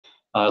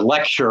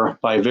lecture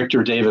by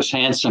Victor Davis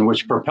Hanson,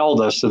 which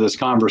propelled us to this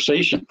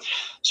conversation.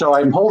 So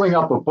I'm holding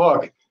up a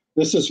book.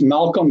 This is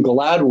Malcolm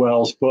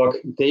Gladwell's book,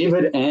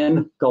 David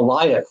and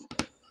Goliath.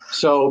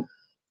 So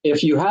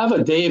if you have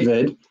a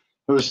David,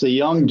 who's the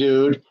young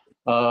dude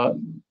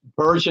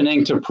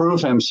burgeoning to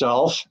prove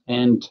himself,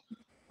 and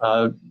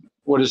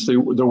what is the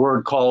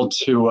word called,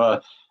 to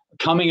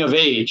coming of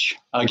age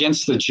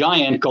against the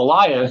giant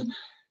Goliath,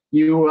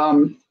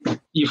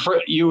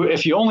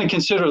 if you only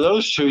consider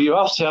those two, you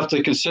also have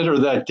to consider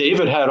that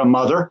David had a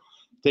mother,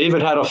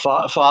 David had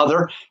a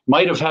father,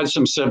 might have had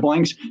some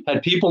siblings,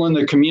 had people in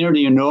the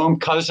community who knew him,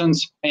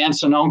 cousins,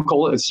 aunts and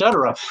uncle,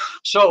 etc.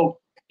 So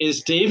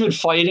is David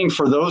fighting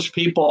for those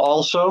people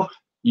also?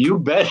 You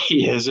bet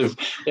he is.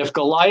 If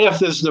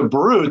Goliath is the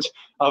brute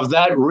of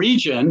that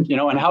region,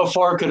 and how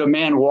far could a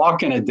man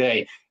walk in a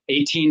day?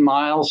 18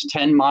 miles,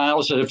 10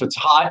 miles, and if it's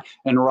hot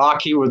and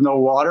rocky with no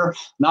water,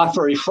 not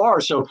very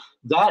far. So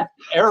that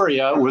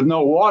area with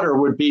no water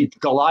would be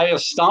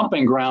Goliath's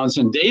stomping grounds,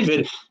 and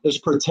David is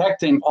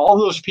protecting all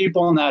those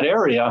people in that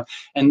area.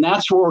 And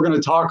that's what we're going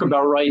to talk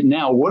about right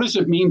now. What does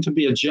it mean to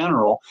be a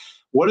general?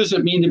 What does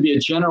it mean to be a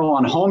general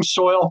on home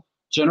soil,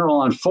 general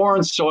on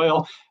foreign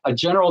soil, a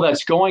general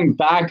that's going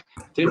back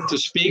to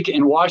speak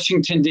in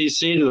Washington,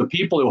 D.C. to the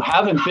people who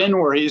haven't been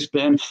where he's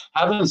been,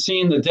 haven't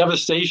seen the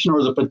devastation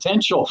or the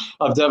potential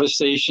of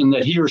devastation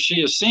that he or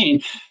she has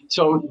seen.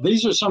 So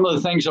these are some of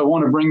the things I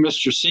want to bring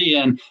Mr. C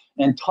in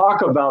and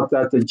talk about,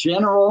 that the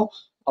general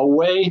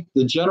away,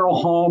 the general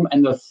home,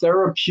 and the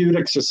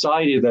therapeutic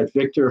society that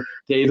Victor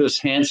Davis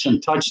Hanson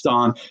touched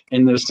on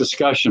in this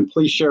discussion.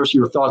 Please share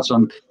your thoughts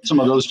on some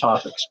of those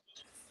topics.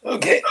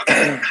 Okay,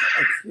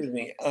 excuse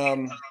me.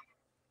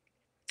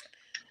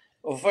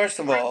 Well, first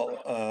of all,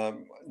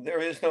 there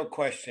is no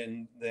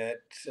question that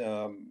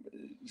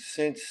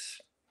since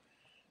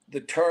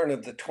the turn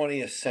of the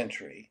 20th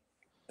century,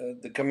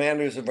 the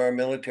commanders of our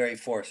military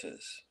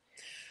forces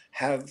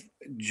have,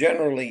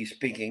 generally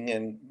speaking,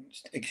 and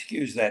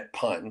excuse that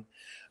pun,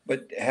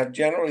 but have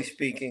generally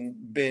speaking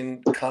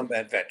been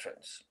combat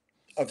veterans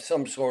of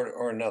some sort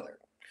or another,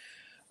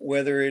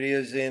 whether it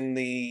is in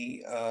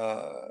the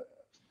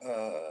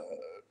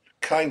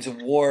kinds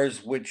of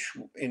wars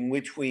in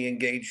which we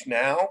engage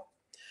now,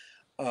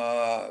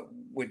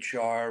 which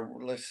are,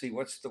 let's see,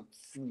 what's the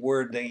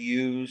word they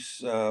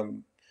use? I'll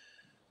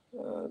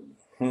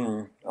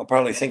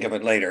probably think of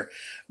it later,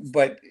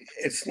 but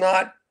it's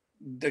not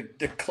the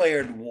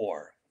declared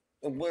war.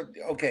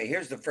 Okay,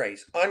 here's the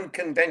phrase: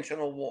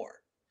 unconventional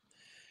war.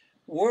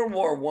 World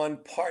War I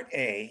Part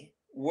A,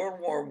 World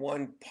War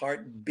I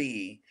Part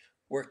B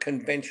were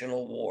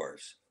conventional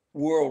wars,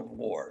 world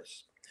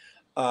wars.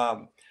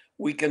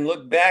 We can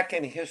look back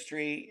in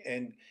history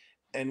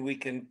and we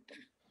can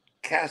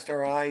cast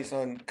our eyes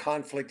on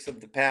conflicts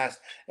of the past,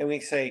 and we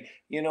say,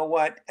 you know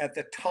what, at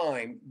the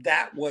time,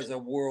 that was a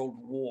world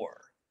war.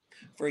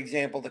 For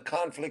example, the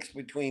conflicts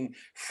between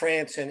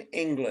France and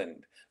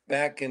England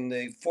back in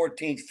the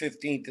 14th,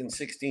 15th, and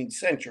 16th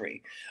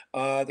century,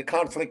 the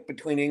conflict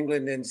between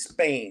England and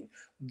Spain,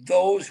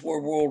 those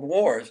were world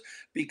wars,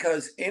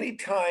 because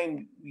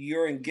anytime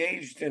you're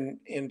engaged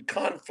in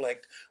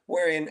conflict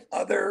wherein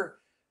other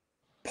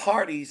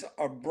parties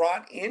are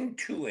brought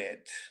into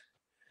it,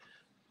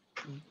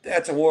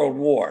 that's a world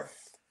war.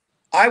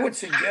 I would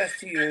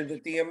suggest to you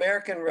that the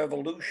American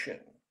Revolution,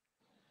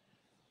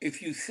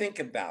 if you think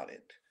about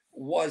it,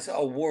 was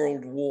a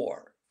world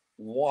war.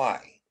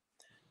 Why?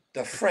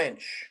 The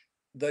French,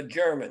 the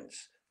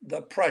Germans,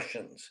 the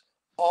Prussians,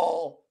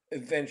 all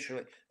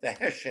eventually, the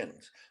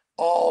Hessians,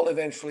 all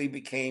eventually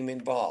became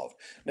involved.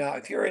 Now,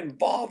 if you're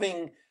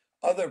involving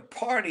other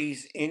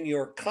parties in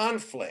your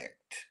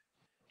conflict,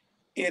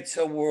 it's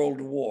a world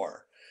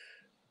war.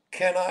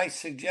 Can I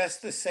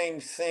suggest the same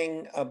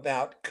thing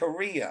about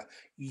Korea?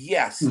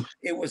 Yes,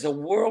 it was a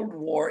world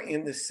war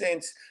in the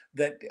sense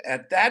that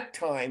at that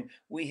time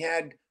we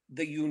had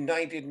the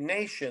United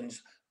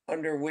Nations,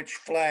 under which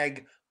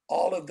flag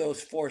all of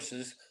those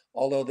forces,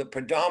 although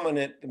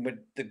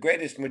the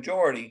greatest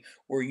majority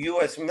were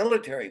U.S.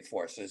 military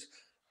forces,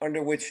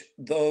 under which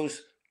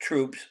those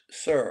troops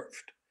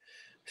served.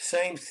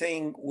 Same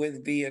thing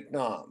with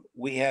Vietnam.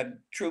 We had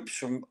troops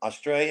from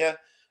Australia,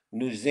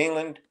 New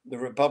Zealand, the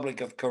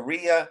Republic of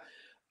Korea,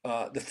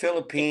 the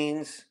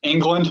Philippines,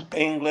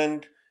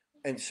 England,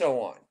 and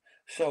so on.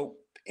 So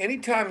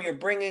anytime you're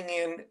bringing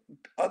in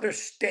other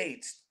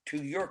states to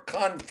your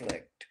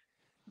conflict,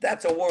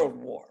 that's a world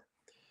war.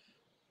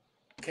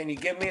 Can you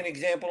give me an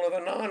example of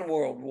a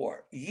non-world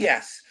war?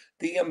 Yes,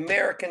 the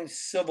American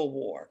Civil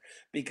War.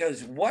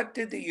 Because what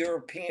did the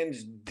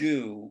Europeans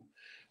do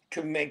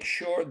to make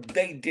sure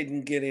they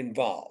didn't get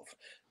involved?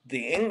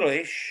 The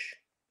English,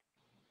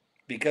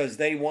 because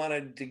they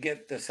wanted to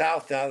get the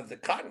South out of the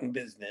cotton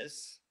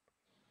business,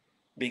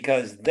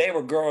 because they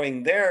were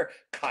growing their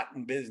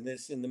cotton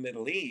business in the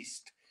Middle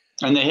East.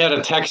 And they had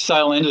a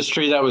textile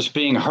industry that was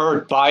being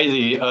hurt by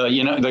the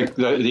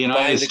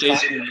United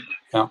States.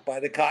 By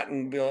the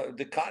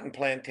cotton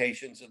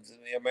plantations of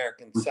the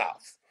American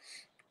South.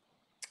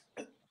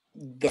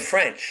 The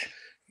French,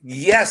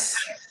 yes,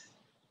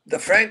 The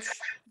French,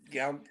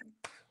 yeah,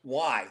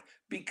 why?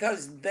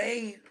 Because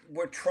they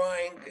were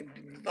trying,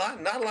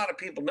 not a lot of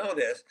people know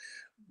this.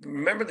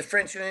 Remember the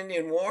French and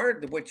Indian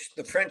War, which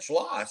the French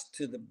lost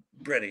to the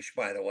British,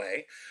 by the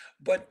way.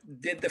 But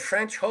did the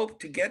French hope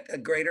to get a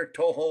greater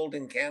toehold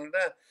in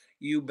Canada?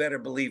 You better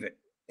believe it.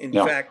 In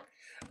Yeah. fact,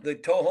 the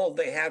toehold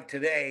they have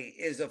today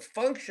is a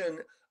function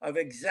of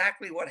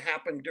exactly what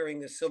happened during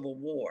the Civil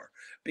War.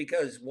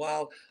 Because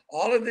while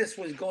all of this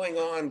was going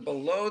on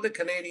below the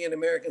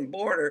Canadian-American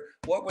border,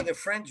 what were the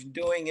French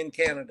doing in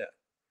Canada?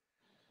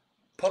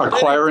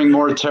 Acquiring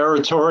more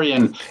territory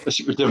and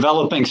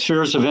developing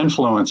spheres of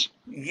influence.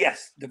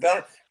 Yes,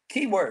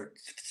 keyword,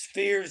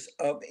 spheres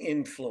of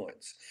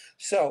influence.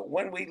 So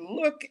when we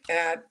look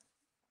at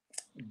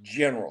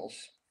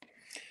generals,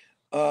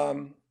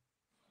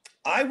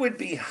 I would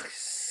be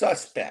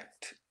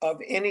suspect of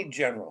any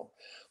general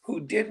who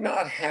did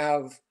not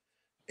have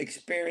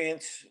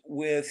experience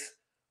with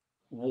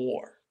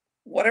war,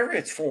 whatever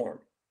its form,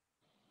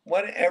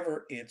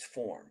 whatever its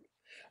form,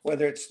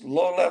 whether it's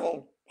low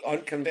level,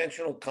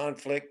 unconventional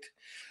conflict.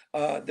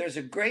 There's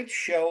a great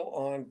show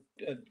on,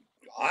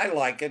 I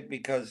like it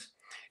because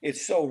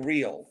it's so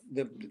real.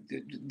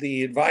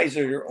 The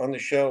advisor on the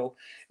show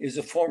is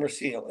a former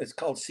SEAL. It's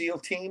called SEAL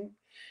Team.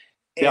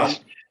 And Yes.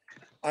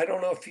 I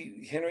don't know if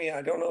you, Henry,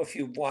 I don't know if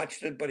you've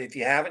watched it, but if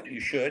you haven't, you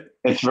should.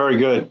 It's very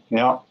good.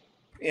 Yeah.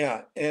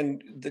 Yeah,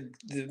 and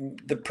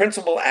the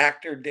principal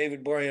actor,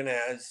 David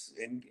Boreanaz,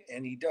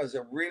 and he does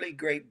a really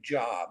great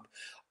job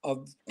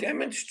of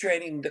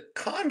demonstrating the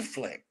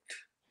conflict,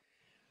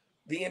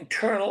 the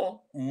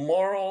internal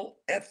moral,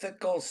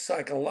 ethical,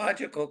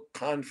 psychological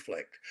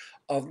conflict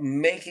of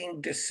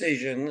making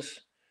decisions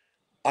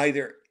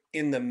either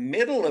in the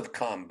middle of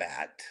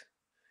combat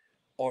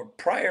or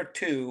prior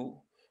to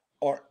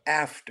or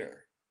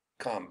after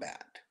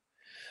combat.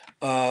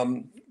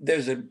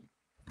 There's a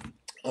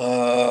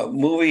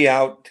movie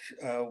out,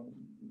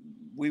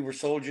 We Were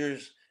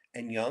Soldiers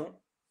and Young.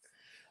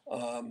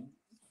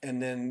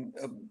 And then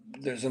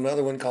there's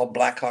another one called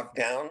Black Hawk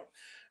Down.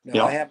 Now,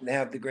 Yeah. I happen to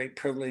have the great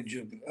privilege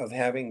of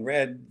having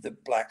read the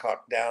Black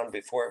Hawk Down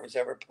before it was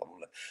ever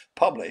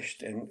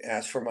published and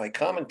asked for my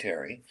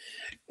commentary.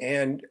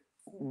 And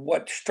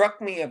what struck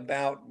me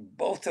about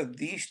both of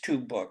these two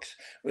books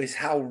was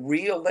how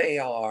real they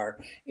are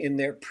in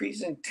their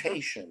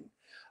presentation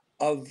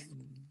of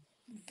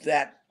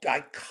that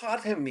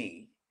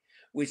dichotomy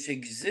which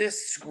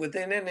exists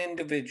within an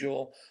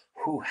individual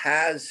who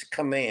has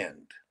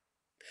command.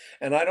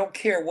 And I don't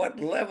care what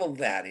level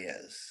that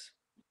is.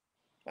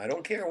 I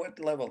don't care what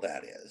level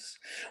that is,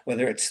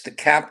 whether it's the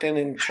captain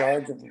in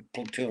charge of a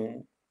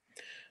platoon,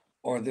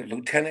 or the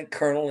lieutenant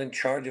colonel in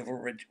charge of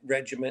a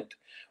regiment,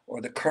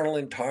 or the colonel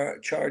in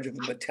charge of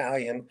a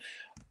battalion,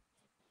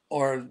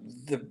 or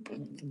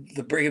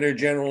the brigadier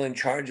general in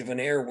charge of an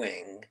air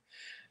wing.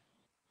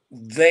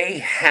 They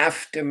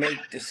have to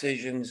make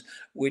decisions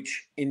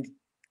which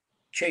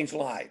change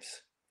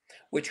lives,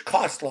 which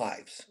cost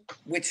lives,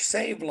 which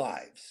save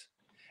lives.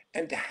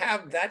 And to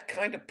have that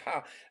kind of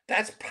power,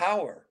 that's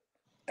power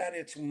at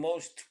its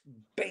most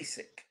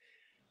basic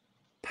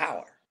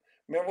power.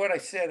 Remember what I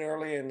said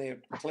earlier in the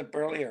clip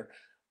earlier?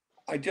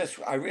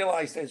 I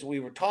realized as we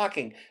were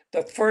talking,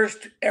 the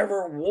first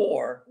ever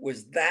war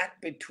was that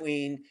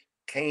between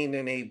Cain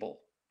and Abel.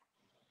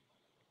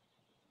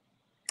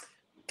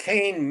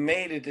 Cain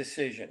made a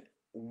decision.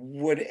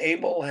 Would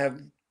Abel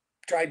have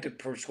tried to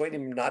persuade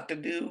him not to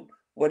do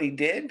what he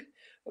did?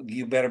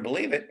 You better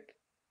believe it.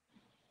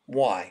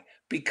 Why?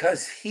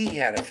 Because he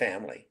had a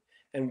family.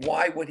 And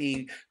why would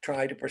he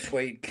try to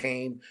persuade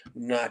Cain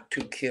not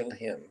to kill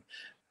him,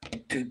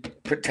 to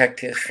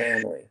protect his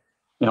family?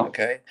 Yeah.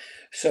 Okay.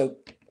 So,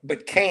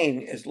 but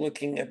Cain is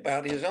looking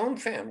about his own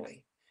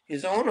family,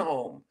 his own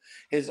home,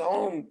 his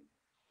own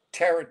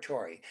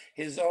territory,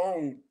 his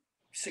own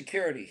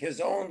security, his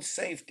own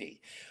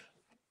safety,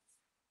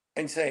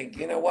 and saying,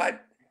 you know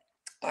what?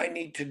 I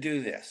need to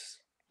do this.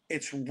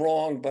 It's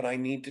wrong, but I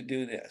need to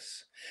do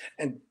this.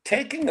 And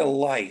taking a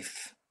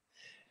life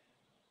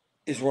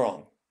is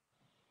wrong.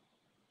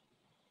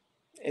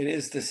 It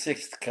is the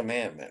sixth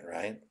commandment,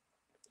 right?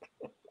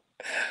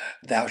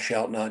 Thou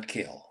shalt not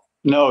kill.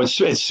 No, it's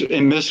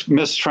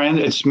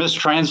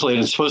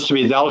mistranslated. It's supposed to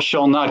be thou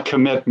shalt not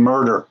commit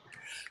murder.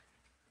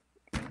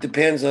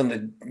 Depends on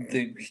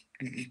the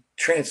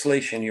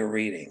translation you're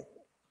reading.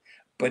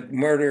 But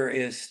murder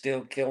is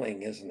still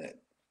killing, isn't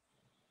it?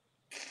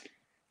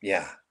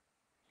 Yeah.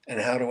 And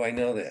how do I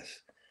know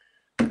this?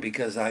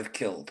 Because I've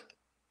killed.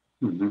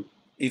 Mm-hmm.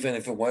 Even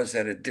if it was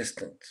at a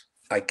distance,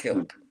 I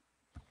killed.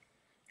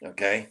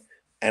 Okay?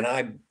 And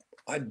I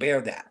bear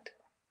that.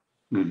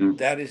 Mm-hmm.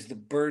 That is the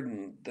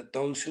burden that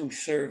those who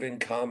serve in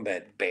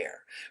combat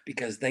bear,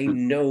 because they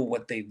know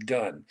what they've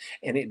done,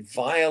 and it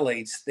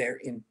violates their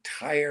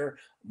entire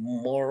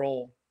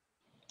moral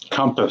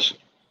Compass.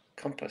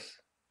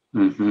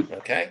 Mm-hmm.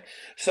 Okay,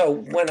 so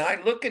when I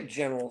look at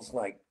generals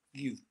like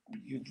you've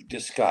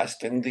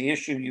discussed and the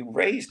issue you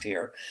raised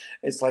here,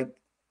 it's like,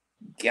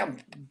 yeah,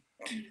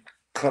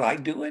 could I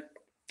do it?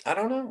 I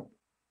don't know.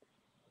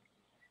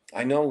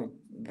 I know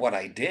what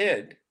I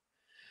did.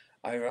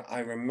 I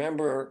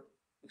remember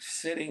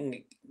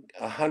sitting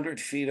 100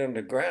 feet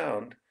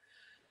underground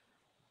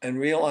and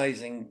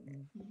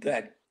realizing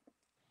that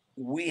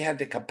we had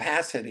the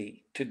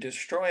capacity to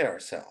destroy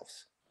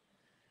ourselves.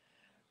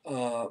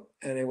 And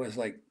it was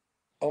like,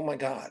 oh my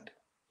God,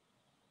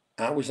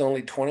 I was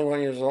only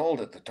 21 years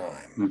old at the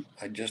time.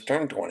 I just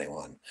turned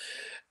 21.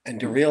 And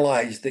to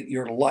realize that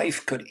your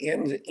life could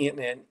end in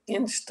an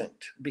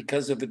instant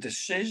because of a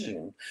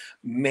decision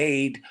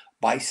made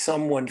by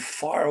someone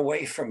far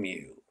away from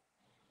you.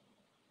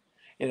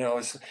 You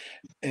know,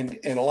 and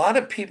a lot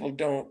of people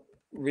don't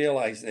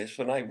realize this.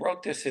 When I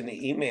wrote this in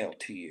the email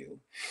to you,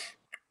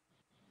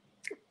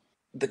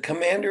 the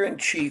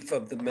commander-in-chief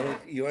of the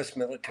U.S.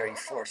 military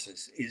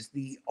forces is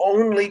the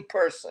only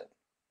person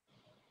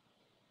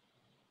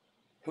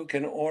who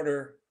can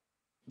order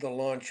the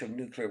launch of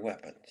nuclear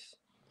weapons.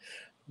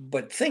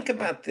 But think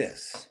about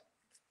this.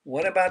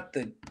 What about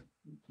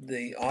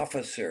the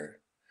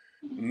officer,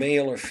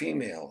 male or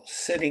female,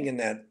 sitting in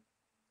that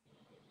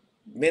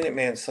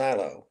Minuteman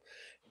silo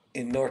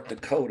in North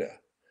Dakota,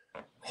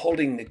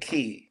 holding the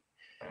key,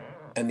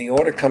 and the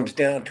order comes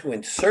down to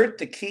insert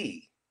the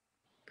key,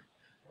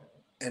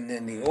 and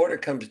then the order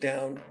comes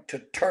down to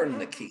turn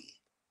the key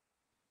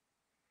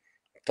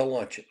to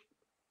launch it?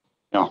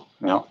 Yeah,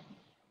 yeah.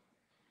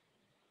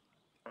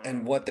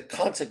 And what the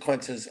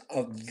consequences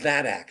of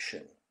that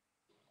action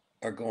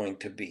are going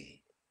to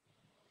be.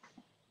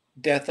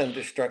 Death and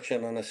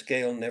destruction on a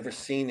scale never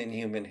seen in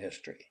human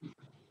history.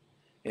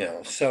 You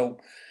know, so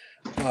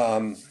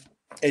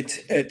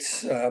it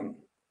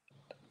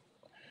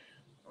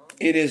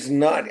is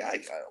not.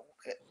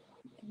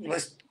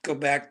 Let's go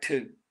back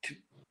to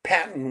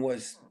Patton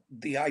was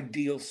the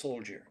ideal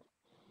soldier.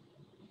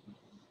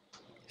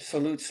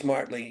 Salute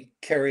smartly,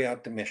 carry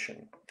out the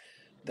mission.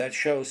 That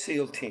show,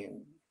 SEAL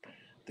Team,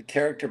 the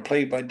character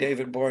played by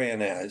David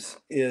Boreanaz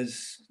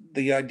is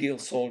the ideal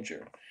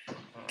soldier.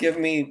 Tell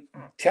me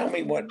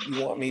what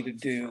you want me to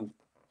do.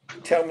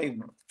 Tell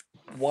me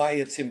why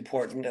it's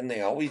important, and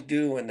they always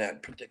do in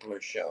that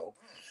particular show.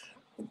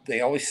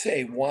 They always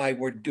say why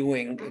we're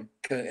doing,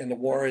 and the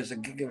war is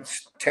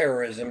against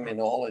terrorism in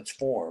all its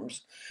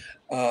forms.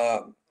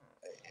 And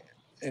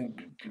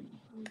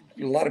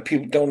a lot of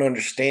people don't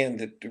understand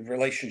the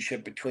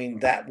relationship between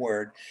that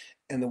word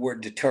and the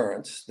word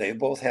deterrence. They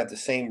both have the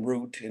same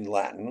root in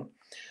Latin,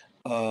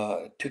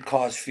 to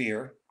cause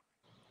fear.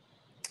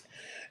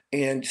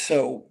 And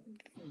so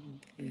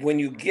when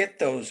you get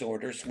those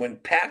orders, when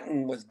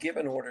Patton was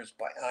given orders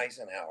by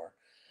Eisenhower,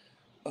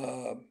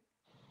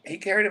 he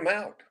carried them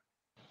out.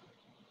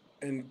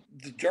 And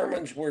the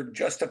Germans were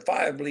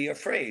justifiably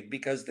afraid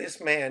because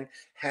this man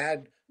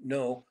had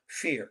no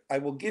fear. I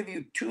will give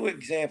you two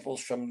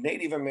examples from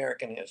Native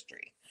American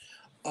history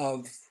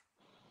of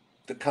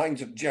the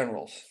kinds of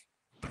generals.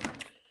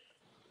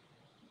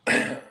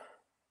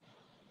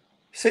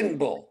 Sitting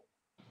Bull,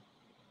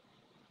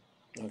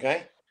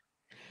 okay,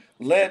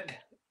 led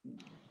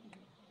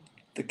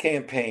the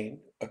campaign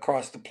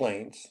across the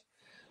plains,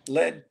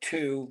 led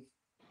to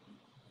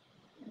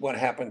what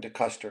happened to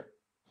Custer,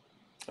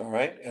 all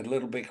right, at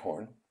Little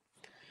Bighorn.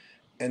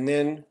 And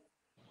then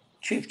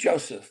Chief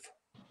Joseph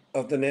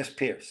of the Nez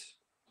Perce.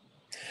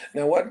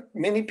 Now, what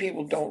many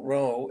people don't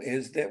know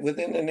is that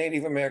within the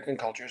Native American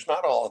cultures,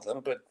 not all of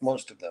them, but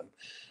most of them,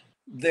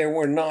 there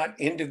were not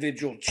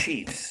individual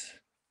chiefs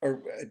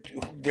or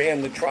who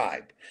ran the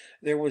tribe.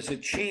 There was a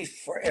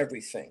chief for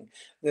everything.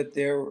 That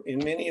there, in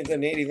many of the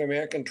Native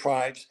American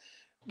tribes,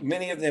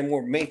 many of them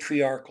were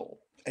matriarchal.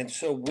 And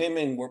so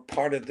women were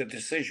part of the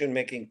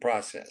decision-making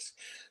process.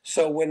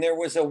 So when there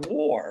was a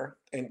war,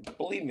 and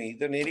believe me,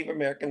 the Native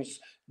Americans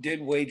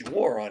did wage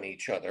war on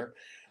each other,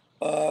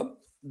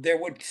 there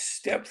would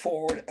step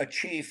forward a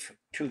chief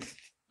to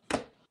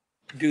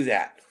do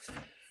that.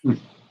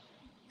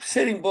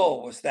 Sitting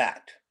Bull was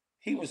that.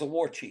 He was a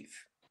war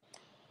chief.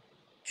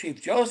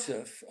 Chief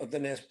Joseph of the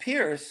Nez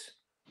Perce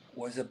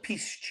was a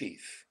peace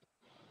chief,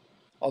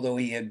 although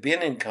he had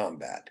been in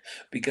combat.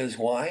 Because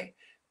why?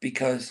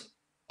 Because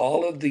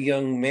all of the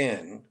young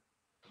men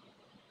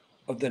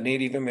of the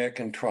Native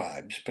American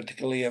tribes,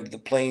 particularly of the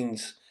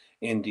Plains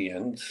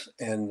Indians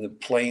and the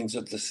plains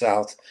of the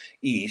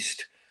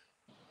Southeast,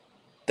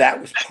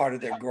 that was part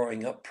of their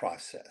growing up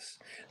process.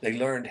 They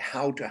learned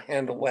how to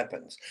handle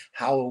weapons,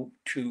 how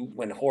to,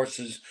 when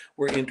horses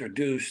were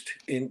introduced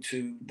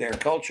into their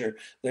culture,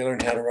 they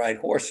learned how to ride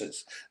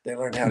horses. They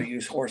learned how to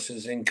use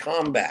horses in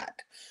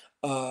combat.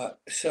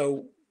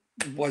 So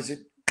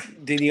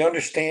did he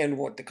understand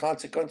what the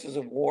consequences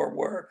of war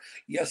were?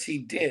 Yes, he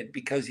did,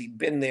 because he'd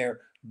been there,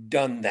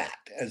 done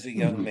that as a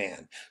young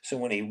man. So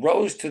when he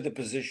rose to the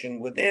position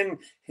within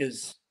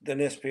the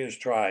Nez Perce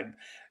tribe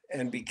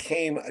and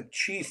became a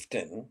chief,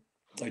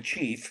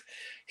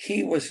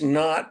 he was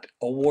not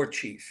a war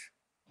chief.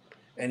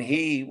 And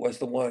he was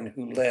the one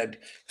who led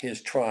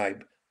his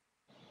tribe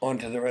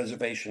onto the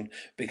reservation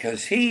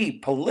because he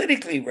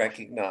politically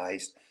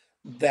recognized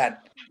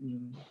that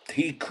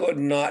he could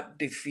not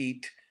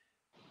defeat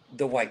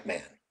the white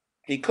man.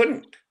 He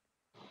couldn't.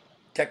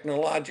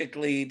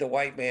 Technologically, the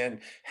white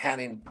man had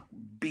him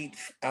beat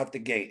out the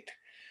gate.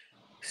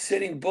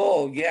 Sitting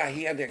Bull, yeah,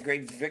 he had that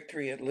great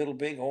victory at Little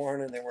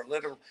Bighorn, and there were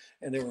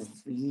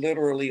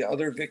literally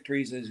other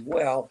victories as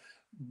well.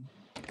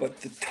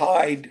 But the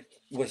tide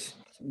was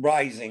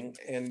rising,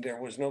 and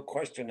there was no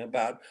question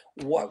about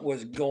what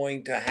was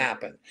going to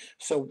happen.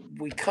 So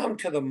we come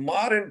to the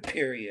modern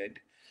period,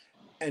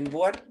 and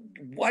what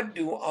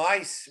do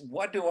I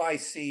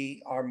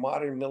see our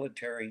modern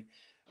military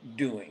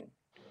doing?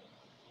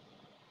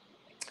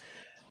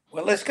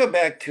 Well, let's go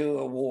back to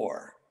a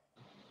war,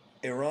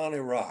 Iran,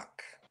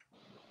 Iraq.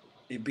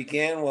 It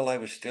began while I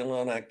was still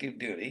on active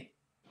duty.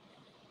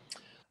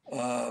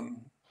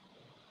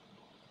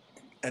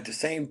 At the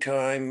same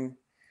time,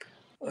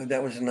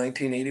 that was in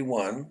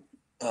 1981.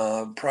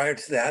 Prior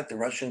to that, the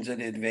Russians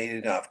had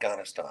invaded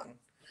Afghanistan.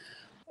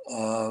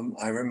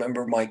 I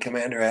remember my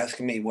commander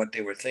asking me what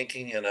they were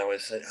thinking, and I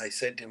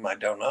said to him, I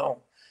don't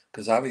know,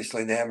 because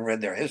obviously they haven't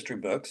read their history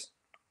books.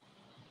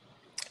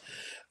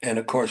 And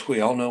of course,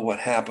 we all know what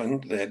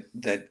happened,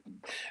 that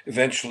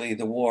eventually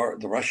the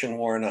Russian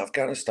war in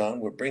Afghanistan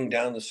would bring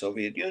down the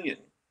Soviet Union.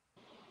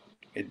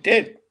 It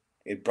did.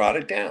 It brought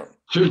it down.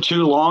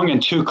 Too long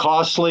and too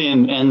costly,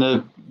 and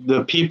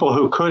the people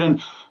who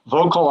couldn't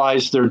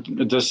vocalize their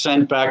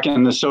dissent back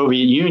in the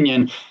Soviet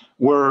Union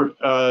were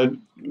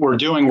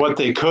doing what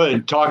they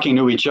could, talking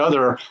to each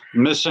other,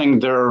 missing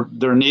their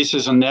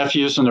nieces and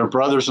nephews and their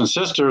brothers and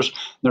sisters,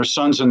 their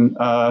sons and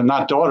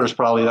not daughters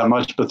probably that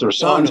much, but their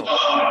sons.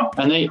 No.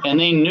 And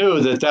they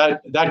knew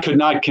that could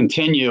not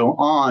continue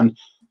on.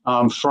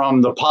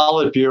 From the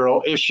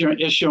Politburo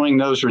issuing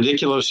those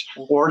ridiculous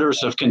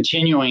orders of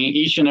continuing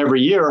each and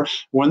every year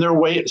when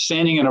they're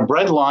standing in a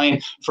bread line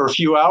for a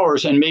few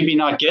hours and maybe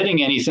not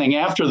getting anything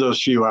after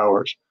those few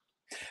hours.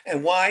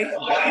 And why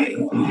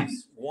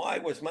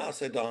was Mao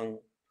Zedong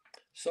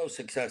so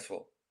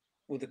successful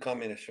with the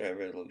Communist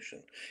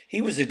Revolution?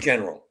 He was a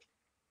general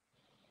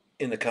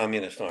in the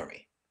Communist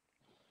Army,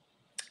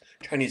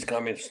 Chinese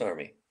Communist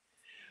Army,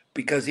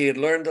 because he had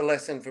learned the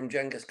lesson from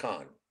Genghis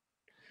Khan,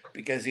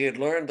 because he had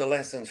learned the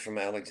lessons from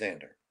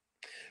Alexander,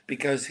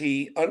 because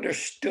he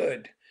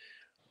understood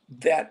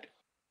that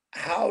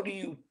how do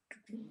you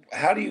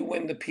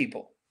win the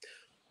people?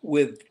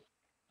 With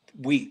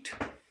wheat,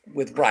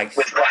 with rice,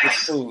 with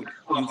food.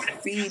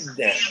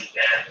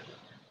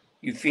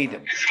 You feed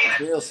them. It's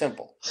real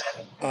simple.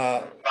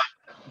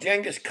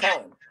 Genghis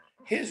Khan,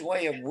 his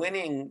way of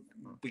winning,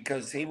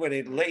 because he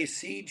would lay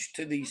siege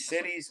to these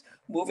cities,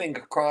 moving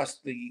across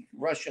the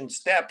Russian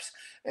steppes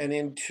and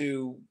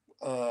into,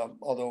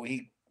 although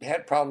he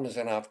had problems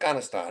in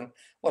Afghanistan,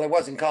 well, it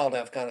wasn't called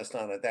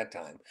Afghanistan at that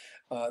time,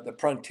 the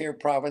frontier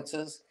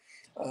provinces,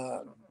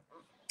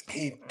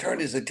 he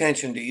turned his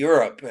attention to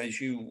Europe. As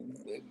you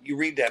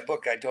read that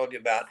book I told you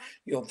about,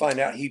 you'll find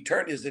out he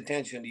turned his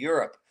attention to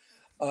Europe.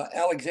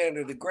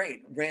 Alexander the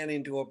Great ran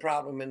into a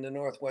problem in the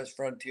northwest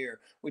frontier,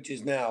 which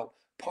is now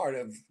part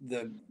of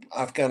the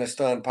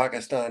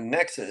Afghanistan-Pakistan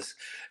nexus,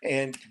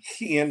 and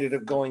he ended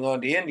up going on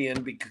to India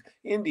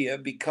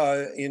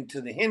because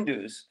into the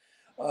Hindus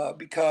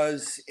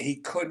because he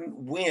couldn't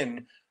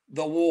win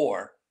the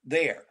war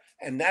there,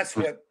 and that's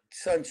what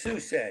Sun Tzu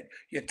said.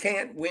 You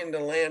can't win the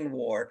land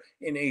war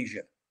in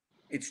Asia;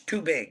 it's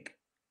too big,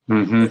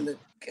 and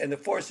the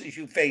forces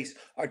you face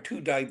are too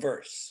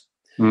diverse.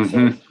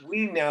 So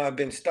we now have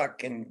been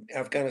stuck in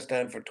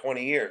Afghanistan for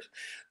 20 years.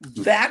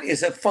 That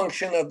is a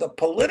function of the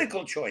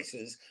political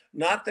choices,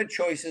 not the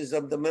choices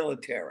of the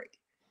military.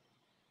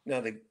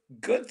 Now, the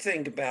good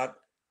thing about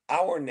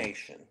our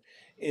nation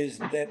is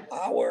that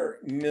our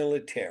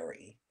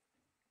military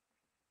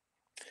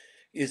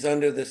is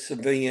under the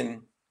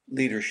civilian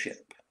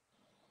leadership.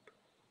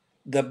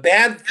 The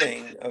bad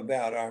thing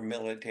about our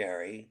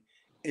military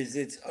is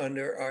it's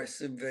under our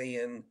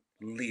civilian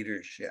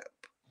leadership.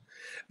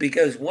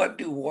 Because what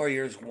do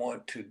warriors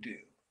want to do?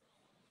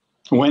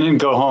 Win and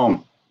go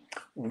home.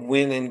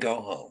 Win and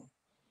go home.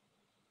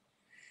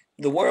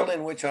 The world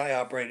in which I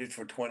operated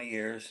for 20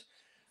 years,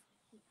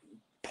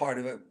 part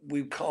of it,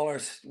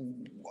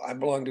 I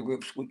belong to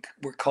groups,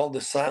 we're called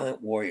the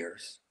silent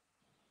warriors.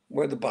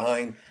 We're the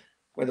behind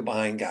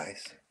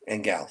guys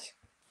and gals.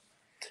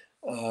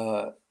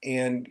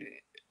 And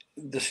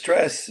the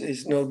stress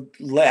is no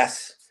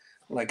less,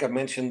 like I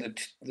mentioned,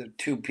 the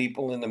two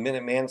people in the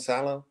Minuteman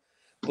silo.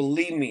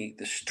 Believe me,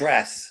 the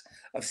stress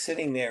of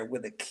sitting there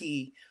with a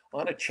key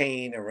on a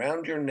chain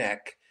around your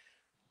neck,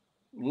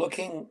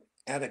 looking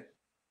at a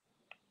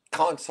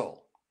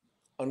console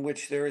on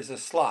which there is a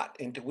slot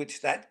into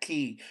which that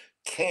key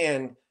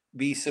can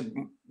be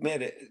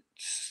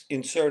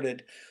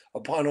inserted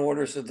upon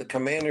orders of the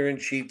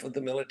commander-in-chief of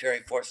the military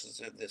forces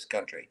of this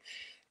country,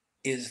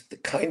 is the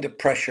kind of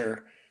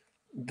pressure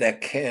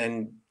that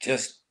can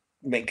just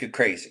make you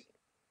crazy,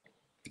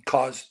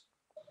 cause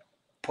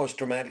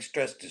post-traumatic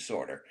stress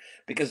disorder.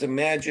 Because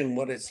imagine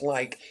what it's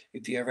like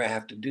if you ever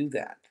have to do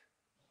that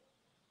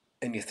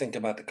and you think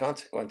about the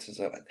consequences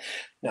of it.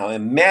 Now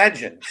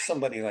imagine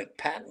somebody like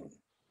Patton.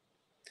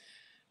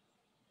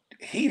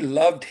 He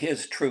loved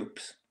his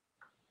troops.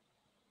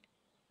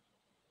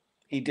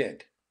 He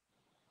did.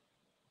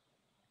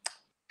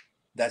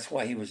 That's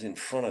why he was in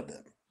front of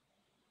them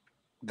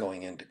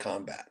going into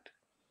combat.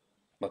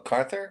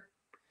 MacArthur,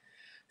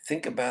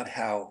 think about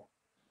how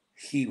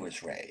he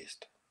was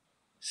raised.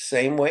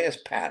 Same way as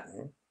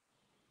Patton.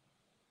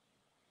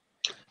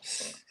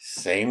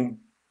 Same.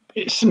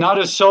 It's not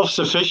as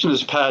self-sufficient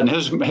as Patton.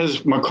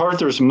 His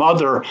MacArthur's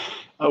mother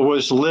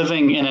was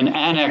living in an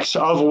annex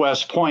of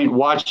West Point,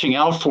 watching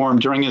out for him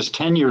during his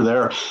tenure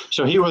there.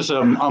 So he was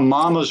a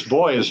mama's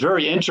boy. It's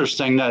very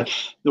interesting that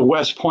the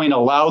West Point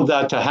allowed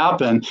that to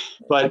happen.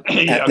 But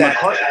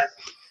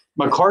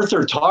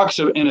MacArthur talks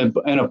in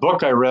a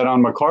book I read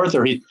on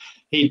MacArthur.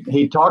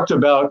 He talked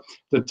about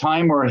the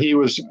time where he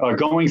was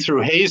going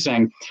through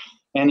hazing.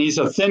 And he's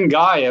a thin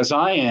guy, as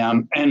I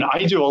am, and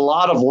I do a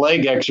lot of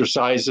leg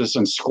exercises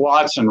and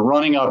squats and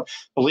running up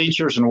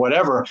bleachers and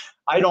whatever.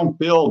 I don't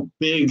build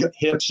big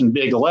hips and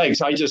big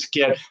legs. I just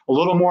get a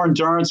little more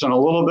endurance and a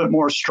little bit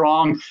more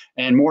strong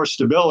and more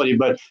stability.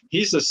 But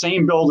he's the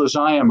same build as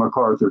I am,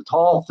 MacArthur,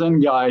 tall, thin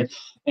guy.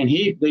 And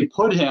they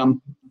put him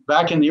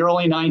back in the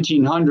early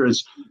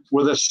 1900s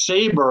with a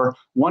saber,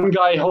 one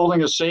guy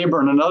holding a saber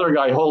and another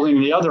guy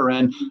holding the other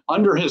end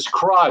under his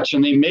crotch,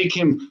 and they make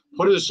him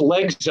put his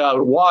legs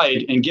out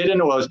wide and get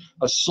into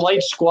a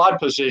slight squat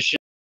position,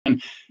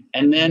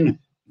 and then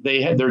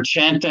they're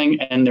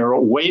chanting and they're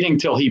waiting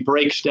till he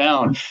breaks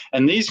down.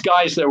 And these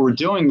guys that were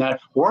doing that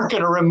weren't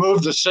going to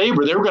remove the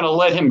saber. They were going to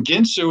let him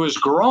ginsu his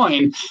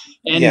groin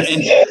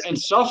and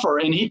suffer.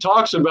 And he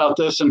talks about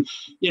this, and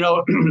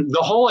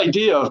the whole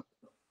idea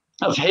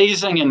of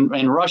hazing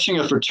and rushing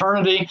a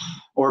fraternity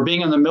or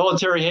being in the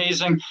military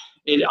hazing,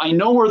 I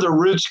know where the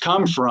roots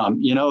come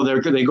from.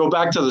 They go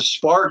back to the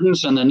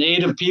Spartans and the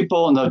native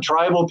people and the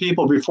tribal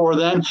people before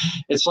then.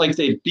 It's like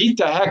they beat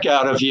the heck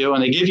out of you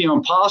and they give you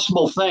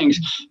impossible things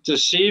to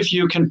see if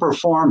you can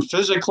perform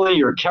physically,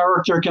 your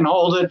character can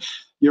hold it,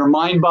 your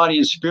mind, body,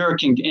 and spirit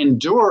can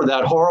endure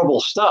that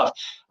horrible stuff.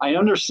 I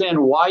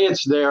understand why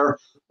it's there,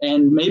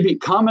 and maybe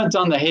comment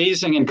on the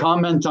hazing and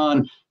comment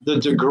on the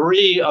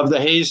degree of the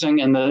hazing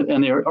in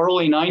the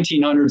early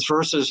 1900s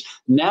versus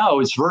now.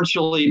 It's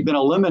virtually been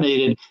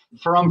eliminated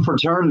from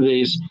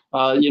fraternities.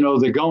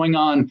 The going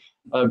on,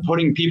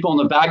 putting people in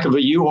the back of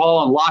a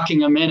U-Haul and locking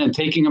them in and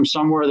taking them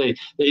somewhere they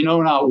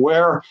know not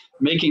where,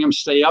 making them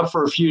stay up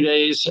for a few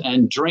days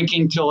and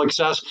drinking till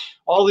excess.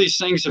 All these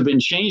things have been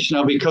changed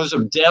now because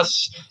of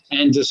deaths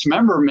and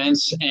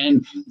dismemberments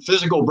and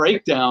physical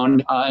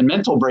breakdown and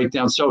mental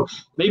breakdown. So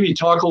maybe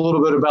talk a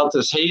little bit about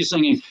this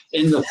hazing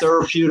in the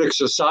therapeutic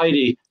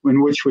society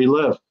in which we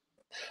live.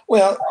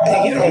 Well,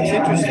 it's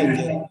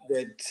interesting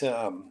that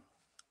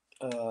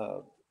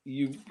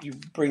you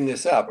bring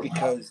this up,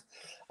 because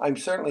I'm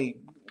certainly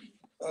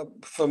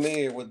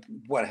familiar with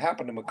what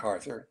happened to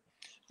MacArthur,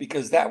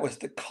 because that was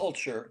the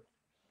culture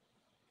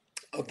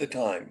of the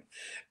time.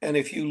 And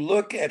if you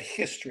look at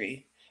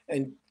history,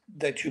 and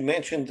that you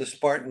mentioned the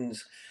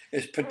Spartans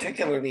is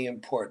particularly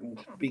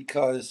important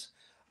because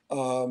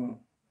of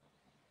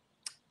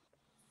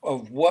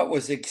what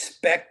was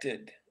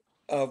expected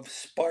of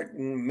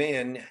Spartan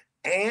men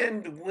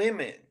and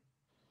women.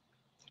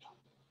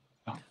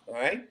 All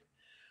right.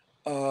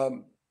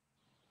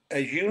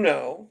 As you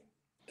know,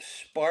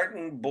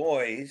 Spartan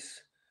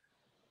boys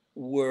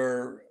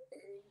were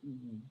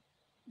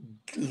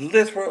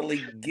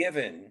literally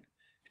given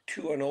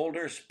to an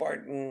older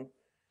Spartan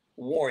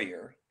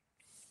warrior,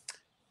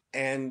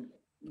 and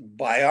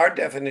by our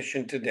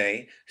definition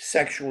today,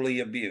 sexually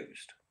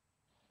abused.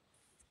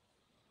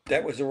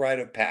 That was a rite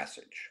of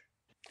passage.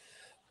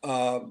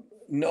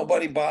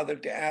 Nobody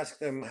bothered to ask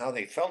them how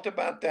they felt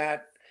about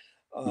that.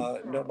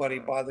 Nobody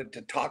bothered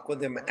to talk with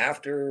them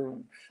after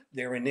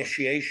their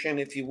initiation,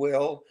 if you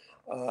will,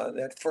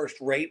 that first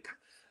rape,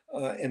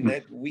 and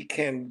that we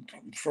can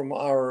from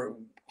our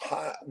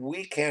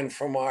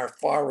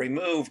far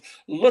remove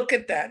look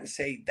at that and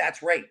say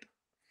that's rape.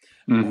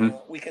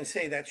 We can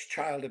say that's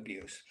child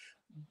abuse,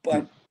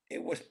 but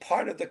it was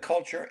part of the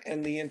culture,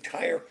 and the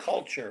entire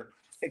culture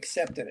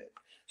accepted it.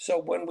 So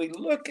when we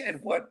look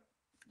at what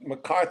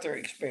MacArthur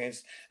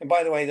experienced, and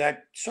by the way,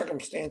 that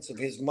circumstance of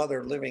his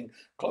mother living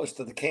close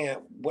to the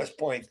camp, West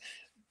Point,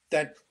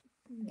 that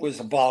was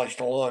abolished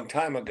a long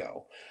time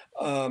ago.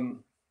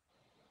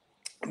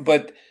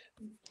 But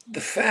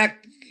the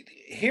fact,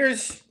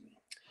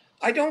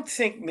 I don't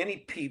think many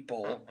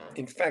people,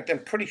 in fact,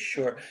 I'm pretty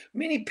sure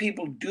many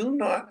people do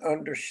not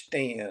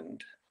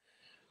understand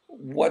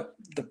what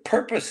the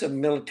purpose of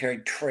military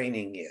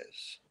training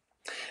is.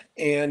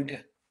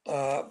 And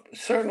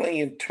certainly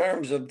in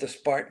terms of the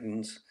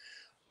Spartans,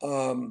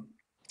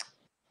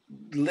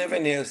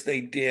 living as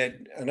they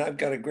did, and I've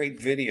got a great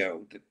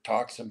video that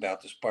talks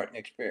about the Spartan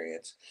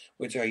experience,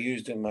 which I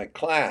used in my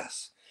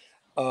class,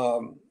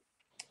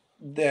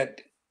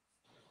 that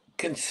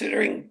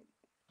considering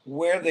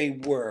where they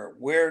were,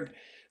 where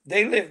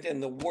they lived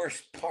in the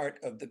worst part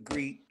of the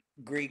Greek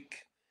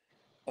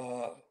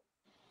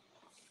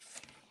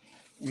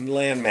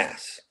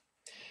landmass.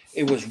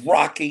 It was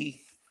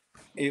rocky,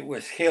 it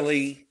was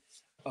hilly,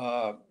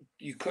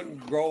 you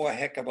couldn't grow a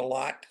heck of a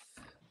lot.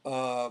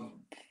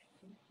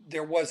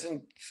 there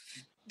wasn't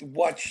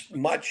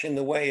much in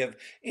the way of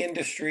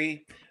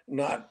industry,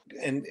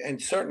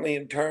 and certainly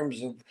in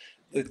terms of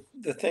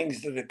the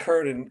things that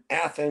occurred in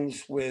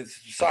Athens with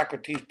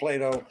Socrates,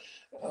 Plato,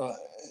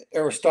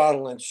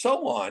 Aristotle, and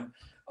so on.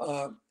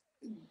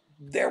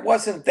 There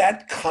wasn't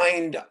that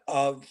kind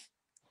of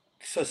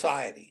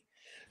society.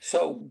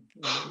 So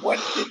what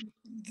did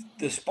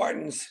the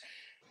Spartans,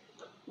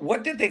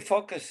 what did they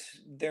focus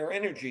their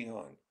energy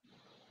on?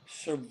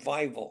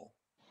 Survival.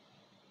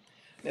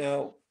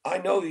 Now, I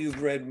know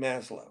you've read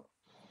Maslow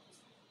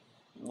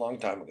a long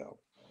time ago.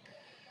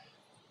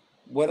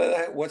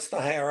 What's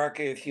the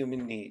hierarchy of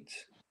human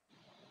needs?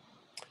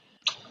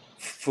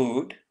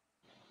 Food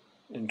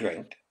and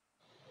drink,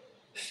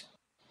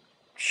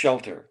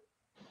 shelter,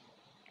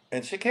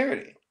 and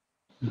security,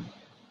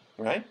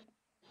 right?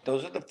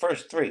 Those are the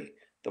first three,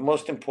 the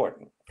most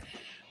important.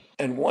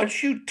 And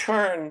once you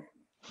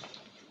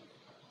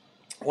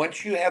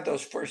have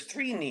those first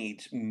three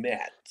needs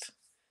met,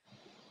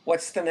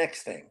 what's the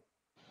next thing?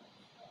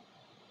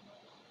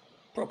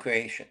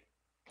 Procreation,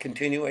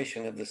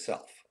 continuation of the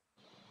self.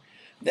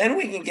 Then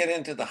we can get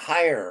into the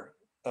higher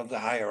of the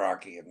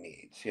hierarchy of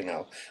needs,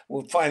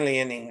 we're finally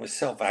ending with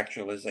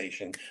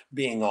self-actualization,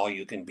 being all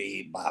you can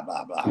be, blah,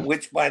 blah, blah,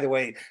 which, by the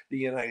way, the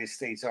United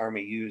States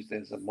Army used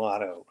as a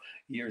motto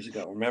years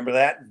ago. Remember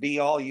that? Be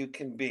all you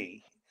can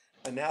be.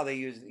 And now they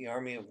use the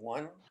Army of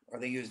One, or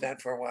they used that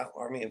for a while,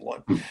 Army of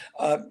One.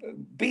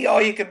 Be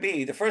all you can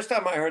be. The first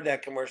time I heard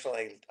that commercial,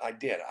 I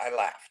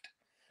laughed.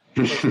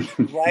 Because it's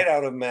right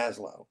out of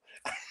Maslow.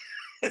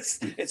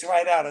 It's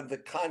right out of the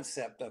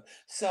concept of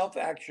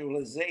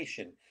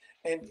self-actualization.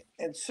 And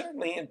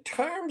certainly in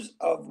terms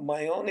of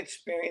my own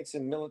experience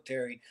in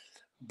military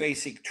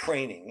basic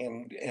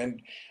training,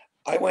 and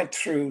I went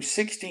through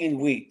 16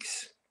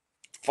 weeks,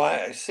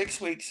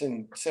 6 weeks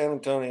in San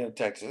Antonio,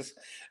 Texas,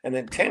 and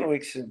then 10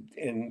 weeks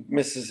in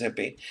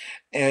Mississippi.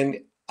 And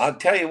I'll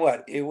tell you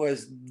what, it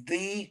was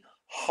the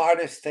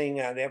hardest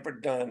thing I'd ever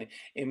done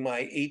in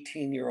my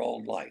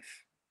 18-year-old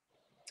life.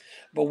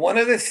 But one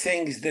of the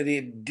things that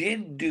it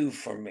did do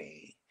for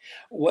me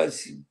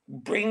was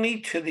bring me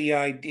to the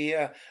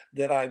idea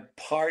that I'm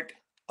part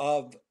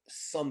of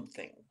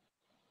something.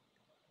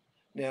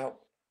 Now,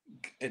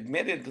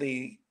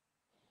 admittedly,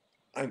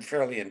 I'm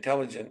fairly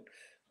intelligent,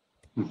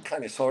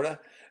 kind of, sort of.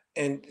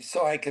 And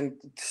so I can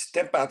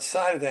step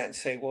outside of that and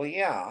say, well,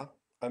 yeah,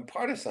 I'm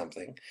part of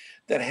something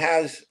that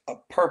has a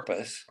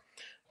purpose,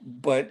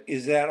 but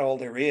is that all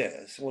there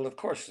is? Well, of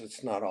course,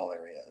 it's not all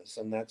there is.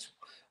 And that's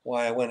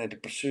why I went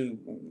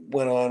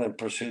on and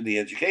pursued the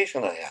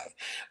education I have.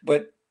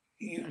 But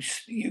the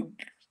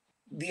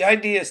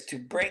idea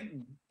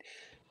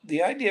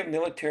of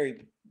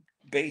military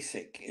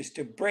basic is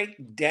to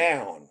break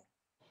down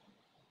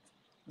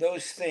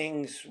those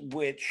things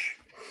which,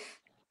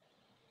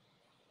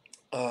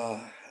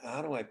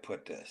 how do I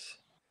put this?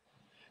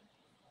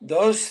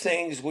 Those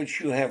things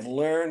which you have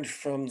learned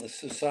from the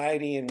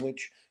society in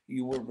which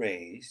you were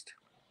raised,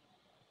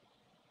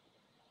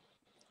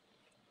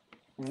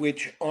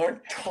 which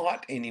aren't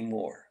taught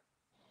anymore.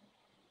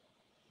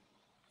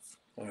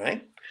 All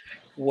right?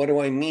 What do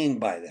I mean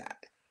by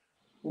that?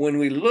 When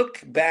we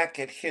look back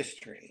at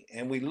history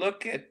and we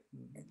look at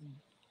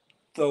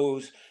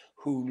those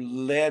who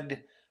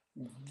led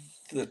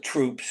the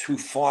troops, who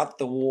fought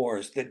the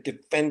wars, that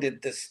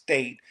defended the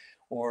state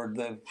or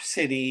the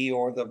city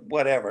or the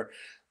whatever,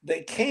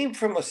 they came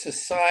from a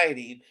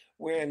society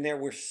wherein there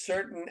were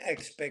certain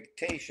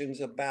expectations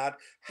about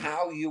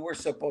how you were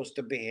supposed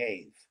to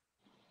behave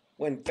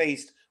when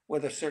faced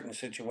with a certain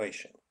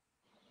situation.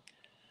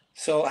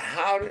 So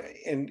I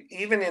went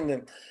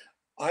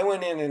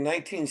in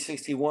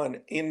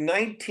 1961. In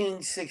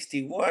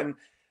 1961,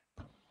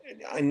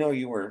 I know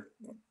you were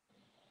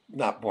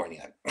not born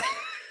yet.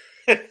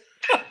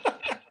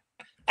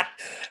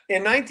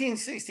 In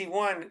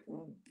 1961,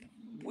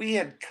 we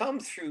had come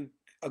through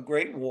a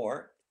great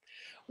war.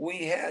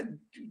 We had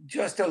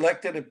just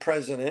elected a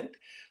president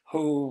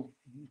who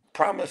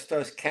promised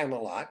us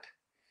Camelot.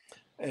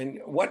 And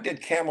what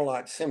did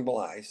Camelot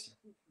symbolize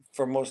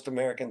for most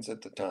Americans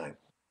at the time?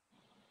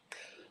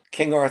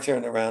 King Arthur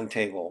and the Round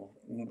Table,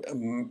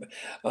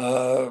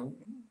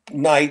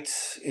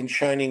 knights in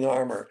shining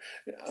armor,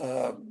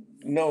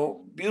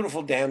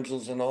 beautiful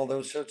damsels and all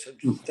those sorts of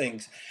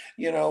things,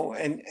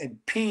 and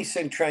peace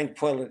and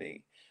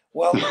tranquility.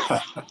 Well,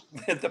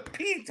 the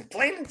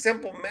plain and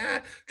simple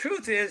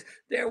truth is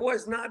there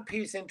was not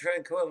peace and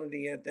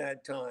tranquility at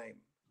that time.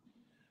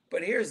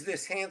 But here's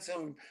this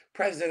handsome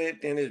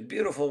president and his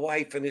beautiful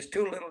wife and his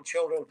two little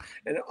children.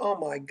 And oh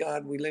my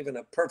God, we live in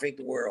a perfect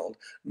world.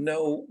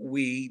 No,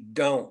 we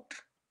don't.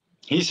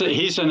 He's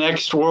an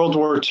ex-World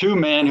War II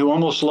man who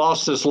almost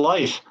lost his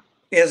life.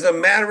 As a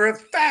matter of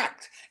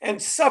fact,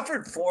 and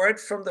suffered for it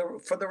for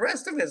the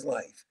rest of his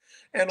life.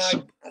 And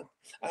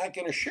I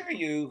can assure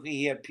you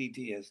he had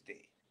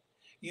PTSD.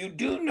 You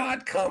do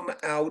not come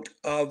out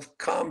of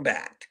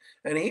combat.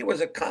 And he was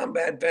a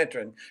combat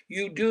veteran.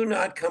 You do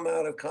not come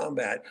out of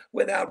combat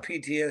without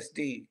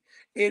PTSD.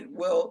 It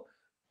will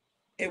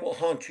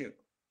haunt you.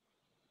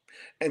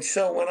 And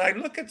so when I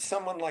look at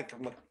someone like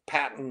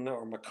Patton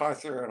or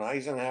MacArthur and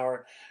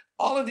Eisenhower,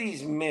 all of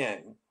these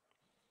men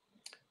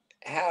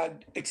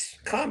had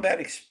combat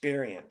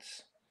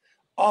experience,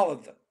 all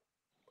of them,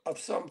 of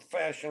some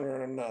fashion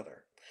or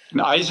another.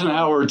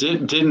 Eisenhower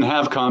didn't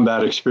have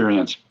combat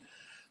experience.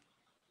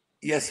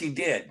 Yes, he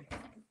did.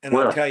 And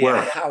Where? I'll tell you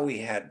how he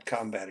had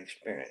combat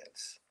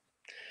experience.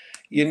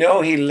 You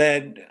know, he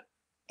led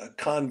a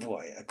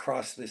convoy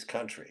across this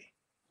country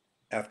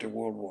after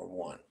World War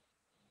One.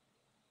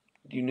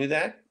 You knew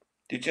that?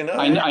 Did you know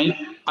that?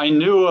 I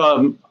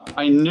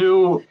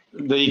knew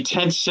the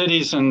tent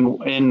cities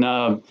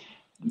in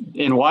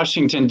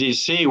Washington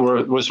D.C.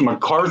 was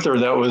MacArthur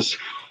that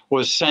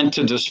was sent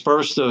to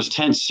disperse those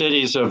tent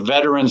cities of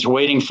veterans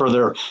waiting for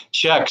their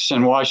checks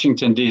in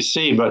Washington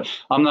D.C. But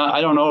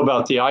I don't know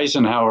about the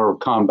Eisenhower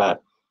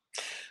combat.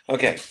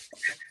 Okay.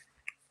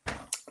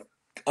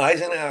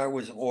 Eisenhower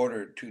was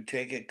ordered to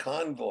take a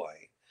convoy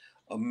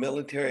of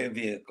military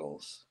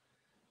vehicles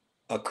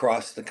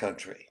across the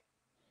country.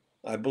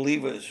 I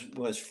believe it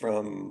was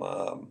from,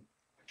 I'll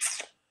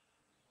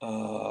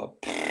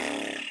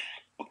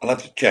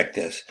have to check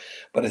this,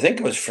 but I think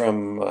it was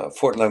from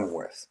Fort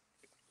Leavenworth.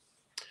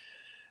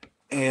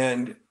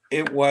 And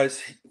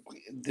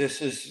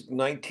this is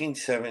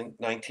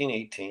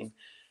 1918.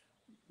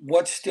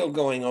 What's still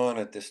going on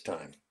at this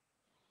time?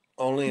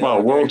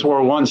 World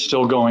War I's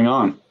still going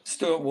on.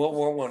 World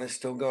War I is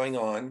still going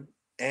on.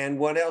 And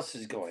what else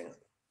is going on?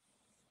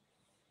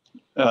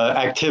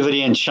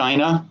 Activity in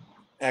China.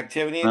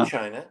 Activity in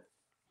China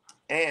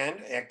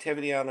and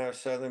activity on our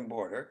southern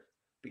border,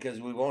 because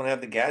we won't have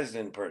the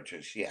Gadsden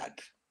Purchase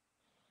yet.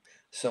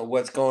 So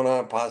what's going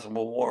on?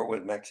 Possible war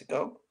with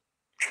Mexico?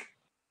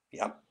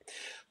 Yep.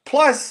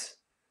 Plus,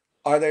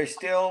 are there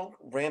still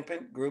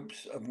rampant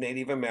groups of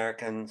Native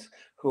Americans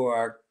who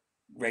are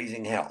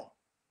raising hell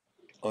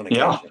on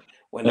occasion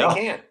when they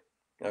can?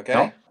 Okay.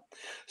 Yeah.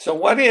 So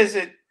what is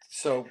it?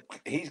 So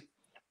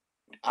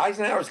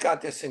Eisenhower's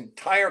got this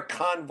entire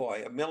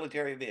convoy of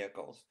military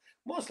vehicles,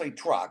 mostly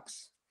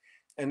trucks,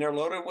 and they're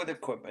loaded with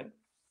equipment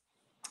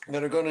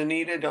that are going to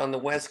need it on the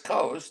West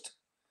Coast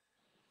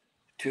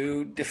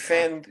to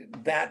defend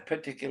that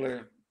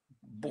particular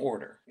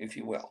border, if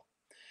you will.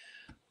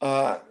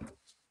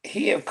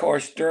 He, of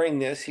course, during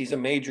this, he's a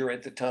major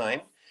at the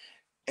time,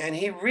 and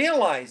he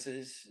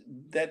realizes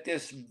that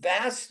this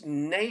vast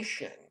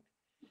nation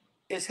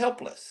is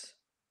helpless.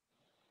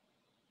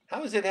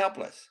 How is it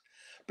helpless?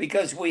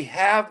 Because we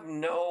have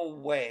no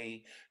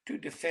way to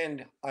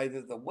defend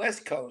either the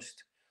West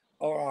Coast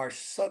or our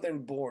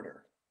southern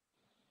border.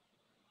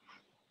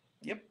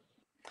 Yep.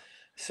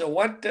 So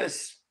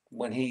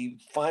when he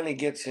finally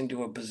gets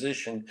into a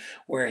position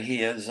where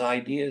his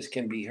ideas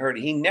can be heard,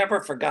 he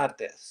never forgot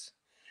this.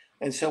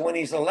 And so when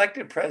he's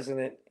elected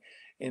president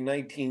in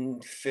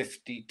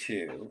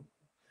 1952,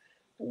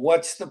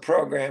 what's the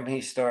program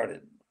he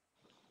started?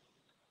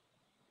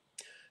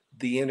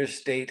 The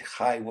interstate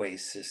highway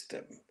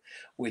system,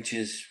 which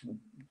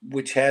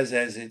has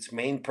as its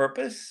main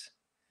purpose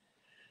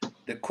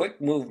the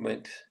quick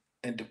movement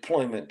and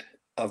deployment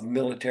of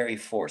military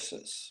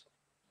forces.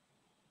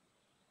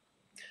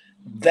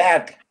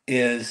 That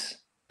is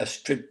a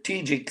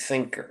strategic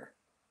thinker.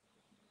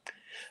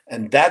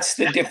 And that's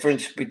the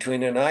difference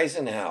between an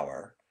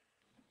Eisenhower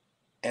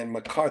and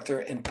MacArthur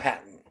and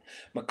Patton.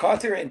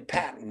 MacArthur and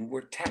Patton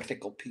were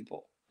tactical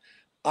people.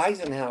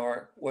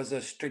 Eisenhower was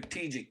a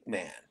strategic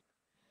man.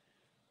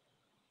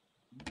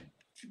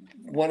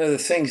 One of the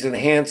things that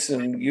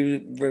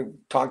Hanson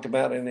talked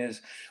about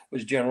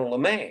was General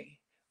LeMay.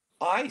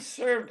 I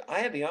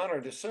had the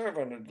honor to serve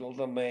under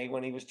LeMay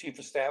when he was Chief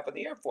of Staff of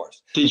the Air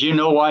Force. Did you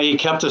know why he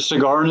kept a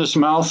cigar in his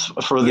mouth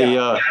for the?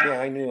 Yeah,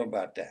 I knew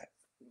about that.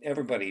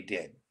 Everybody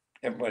did.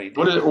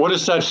 What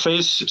is that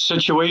face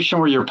situation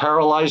where you're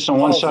paralyzed on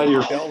one side of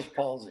your Bell's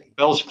palsy?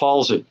 Bell's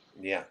palsy.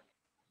 Yeah.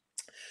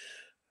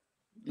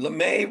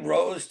 LeMay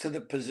rose to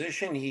the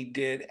position he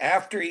did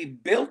after he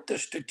built the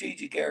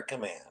Strategic Air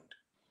Command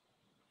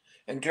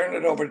and turned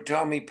it over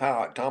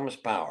to Thomas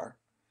Power,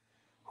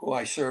 who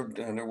I served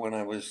under when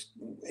I was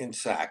in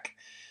SAC.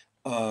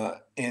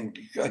 And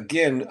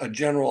again, a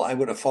general I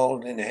would have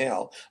followed into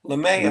hell.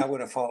 LeMay I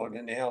would have followed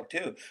into hell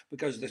too,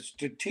 because the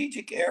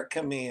Strategic Air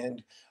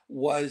Command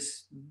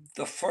was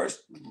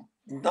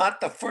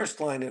not the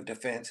first line of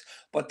defense,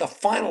 but the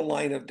final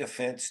line of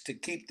defense to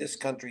keep this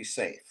country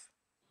safe.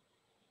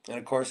 And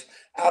of course,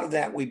 out of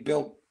that, we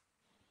built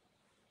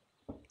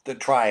the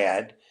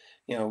triad,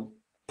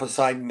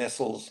 Poseidon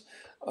missiles.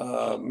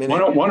 Why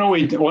don't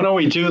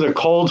we do the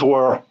Cold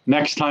War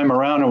next time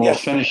around, and we'll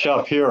finish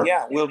up here.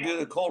 Yeah, we'll do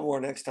the Cold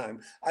War next time.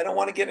 I don't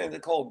want to get into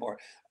the Cold War.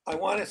 I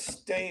want to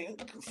stay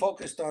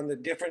focused on the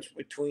difference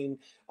between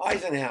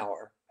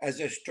Eisenhower as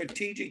a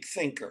strategic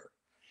thinker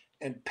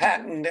and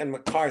Patton and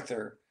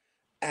MacArthur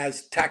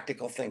as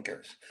tactical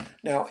thinkers.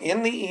 Now,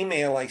 in the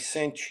email I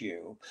sent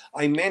you,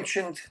 I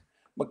mentioned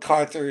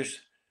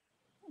MacArthur's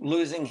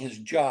losing his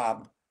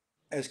job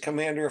as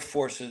commander of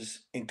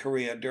forces in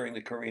Korea during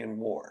the Korean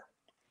War.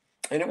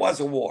 And it was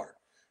a war.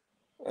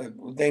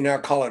 They now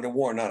call it a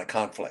war, not a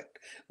conflict,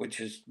 which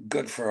is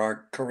good for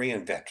our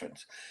Korean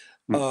veterans.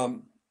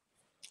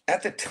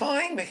 At the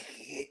time,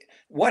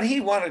 what he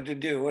wanted to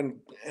do,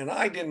 and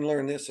I didn't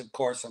learn this, of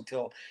course,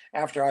 until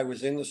after I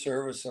was in the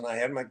service and I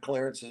had my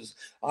clearances.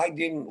 I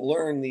didn't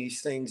learn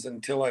these things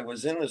until I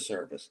was in the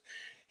service.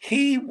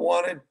 He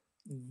wanted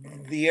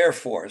the Air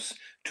Force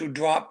to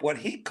drop what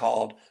he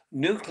called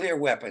nuclear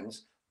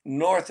weapons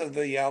north of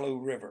the Yalu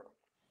River.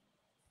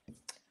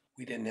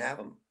 We didn't have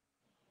them.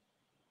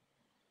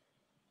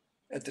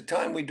 At the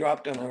time we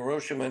dropped on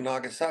Hiroshima and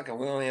Nagasaki,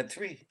 we only had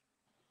 3.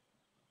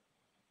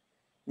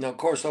 Now, of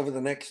course, over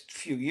the next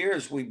few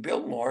years, we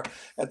built more.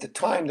 At the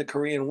time the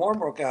Korean War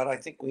broke out, I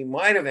think we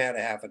might have had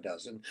a half a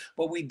dozen,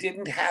 but we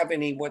didn't have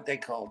any what they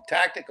called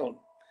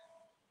tactical.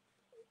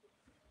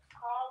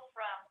 Call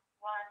from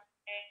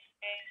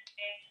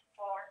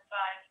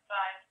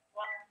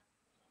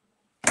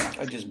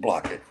 1-888-4551. I just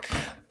blocked it.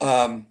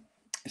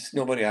 It's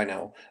nobody I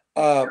know.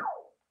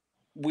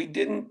 We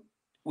didn't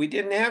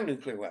have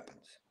nuclear weapons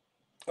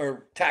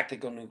or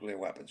tactical nuclear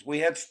weapons. We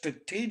had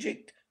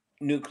strategic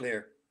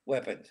nuclear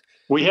weapons.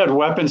 We had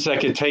weapons that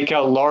could take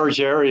out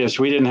large areas.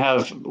 We didn't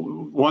have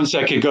ones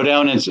that could go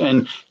down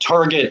and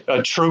target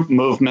a troop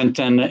movement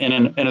in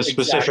a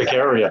specific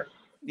area.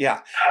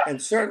 Yeah,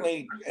 and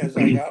certainly, as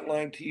I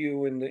outlined to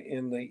you in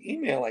the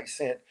email I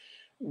sent,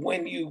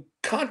 when you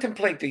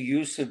contemplate the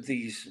use of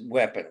these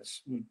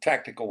weapons,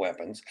 tactical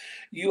weapons,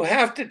 you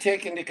have to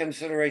take into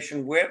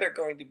consideration where they're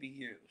going to be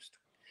used.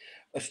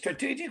 A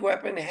strategic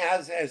weapon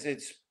has as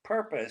its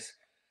purpose.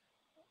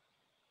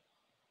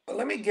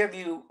 Let me give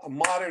you a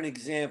modern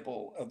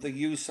example of the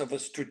use of a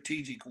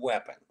strategic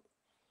weapon.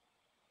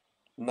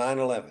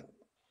 9/11.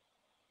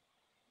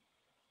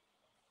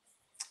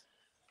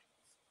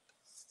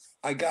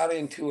 I got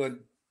into a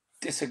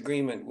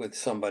disagreement with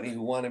somebody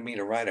who wanted me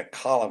to write a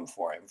column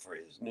for him for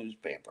his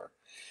newspaper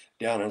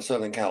down in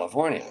Southern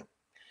California.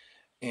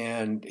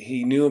 And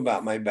he knew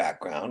about my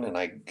background, and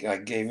I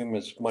gave him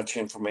as much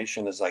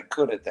information as I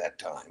could at that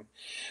time.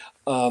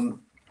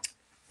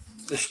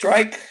 The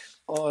strike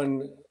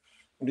on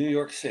New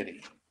York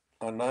City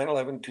on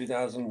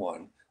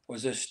 9/11/2001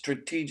 was a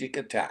strategic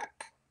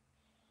attack.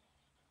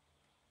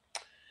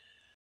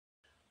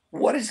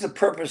 What is the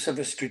purpose of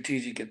a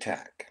strategic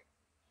attack?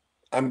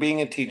 I'm being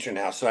a teacher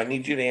now, so I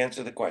need you to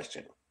answer the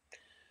question.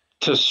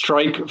 To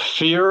strike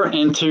fear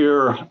into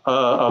your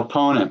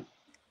opponent.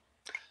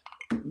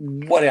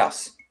 What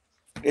else?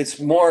 It's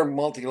more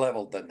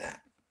multi-level than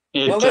that.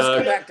 Well, let's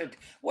go back to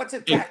what's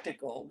a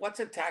tactical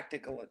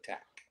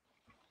attack?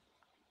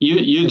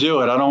 You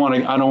do it. I don't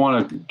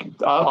want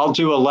to. I'll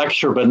do a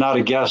lecture, but not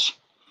a guess.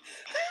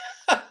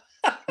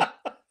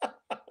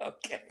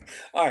 Okay.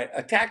 All right.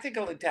 A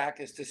tactical attack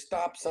is to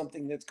stop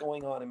something that's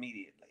going on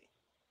immediately.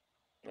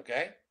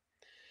 Okay.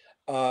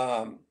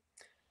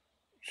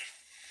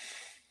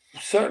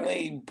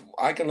 Certainly,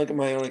 I can look at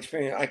my own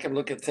experience. I can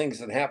look at things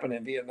that happened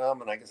in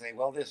Vietnam, and I can say,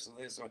 well, this.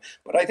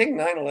 But I think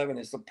 9/11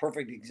 is the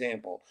perfect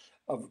example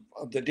of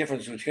the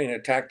difference between a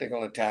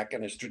tactical attack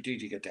and a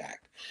strategic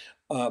attack.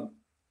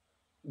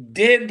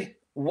 Did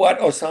what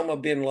Osama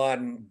bin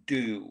Laden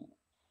do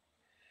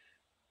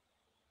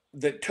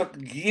that took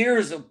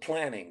years of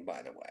planning,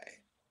 by the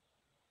way?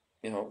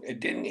 You know, he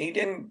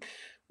didn't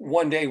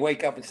one day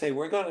wake up and say,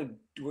 we're going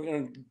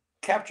to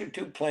capture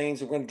 2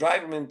 planes. We're going to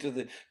drive them into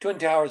the Twin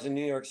Towers in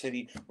New York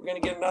City. We're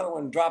going to get another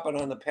one, drop it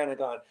on the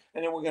Pentagon,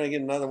 and then we're going to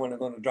get another one and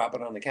going to drop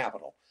it on the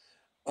Capitol.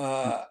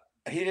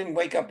 He didn't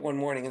wake up one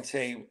morning and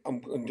say, I'm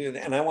going to do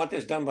that, and I want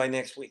this done by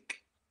next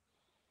week.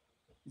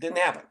 Didn't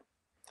happen.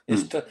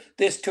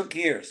 This took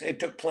years. It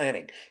took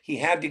planning. He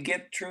had to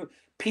get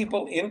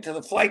people into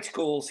the flight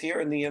schools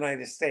here in the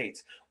United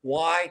States.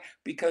 Why?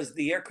 Because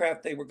the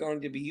aircraft they were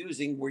going to be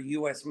using were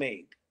U.S.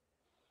 made.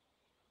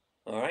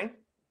 All right?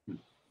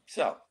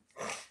 So,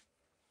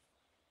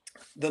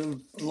 the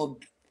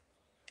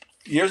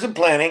years of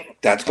planning,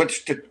 that's what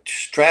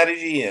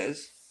strategy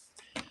is.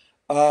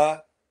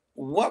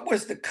 What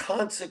was the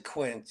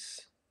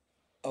consequence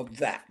of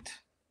that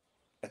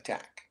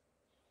attack?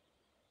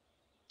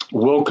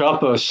 Woke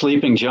up a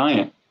sleeping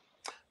giant.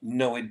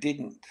 No, it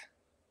didn't.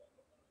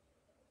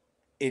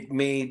 It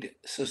made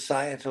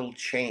societal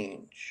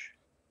change.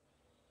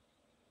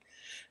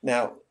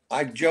 Now,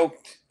 I've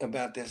joked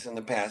about this in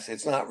the past.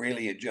 It's not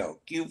really a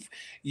joke.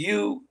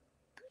 You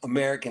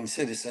American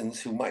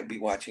citizens who might be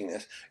watching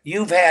this,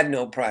 you've had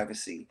no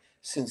privacy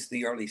since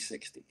the early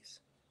 60s.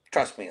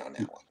 Trust me on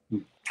that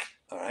one.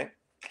 All right?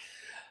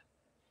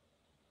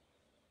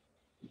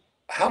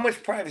 How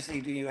much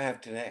privacy do you have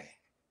today?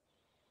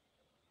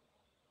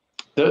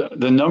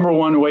 The number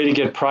one way to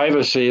get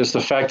privacy is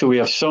the fact that we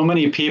have so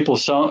many people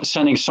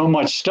sending so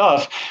much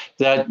stuff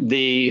that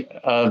the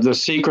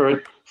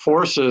secret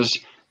forces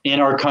in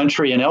our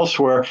country and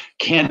elsewhere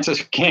can't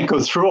go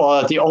through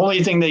all that. The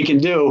only thing they can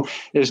do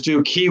is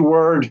do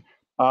keyword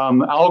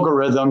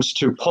algorithms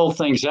to pull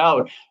things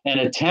out and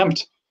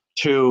attempt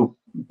to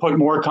put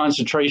more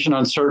concentration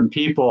on certain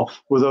people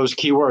with those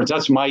keywords.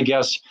 That's my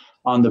guess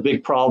on the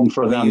big problem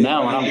for them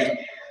now.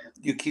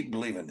 You keep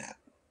believing that.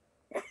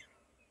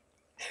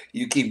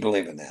 You keep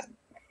believing that.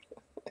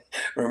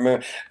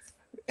 Remember,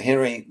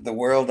 Henry, the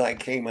world I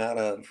came out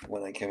of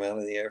when I came out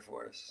of the Air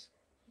Force,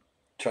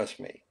 trust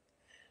me,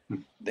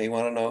 they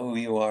want to know who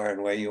you are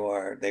and where you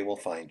are. They will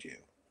find you.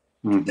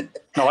 Mm.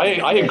 No,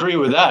 I agree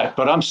with that,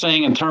 but I'm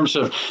saying in terms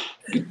of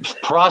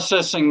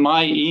processing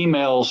my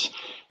emails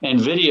and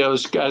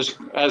videos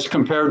as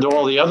compared to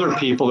all the other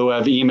people who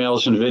have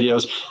emails and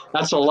videos,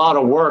 that's a lot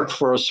of work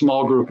for a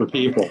small group of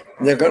people.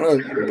 They're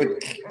going to, but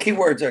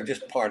keywords are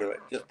just part of it,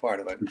 just part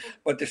of it.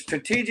 But the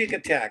strategic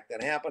attack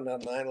that happened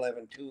on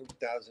 9/11/2001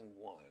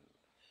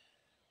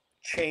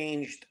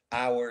 changed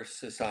our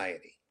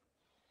society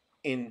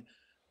in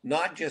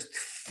not just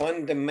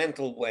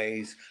fundamental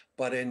ways,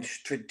 but in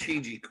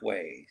strategic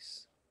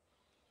ways.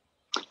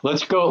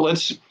 Let's go.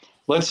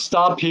 Let's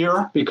stop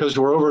here because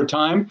we're over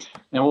time,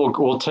 and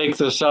we'll take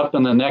this up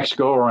in the next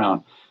go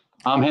around.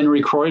 I'm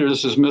Henry Croyder.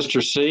 This is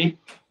Mr. C,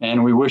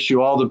 and we wish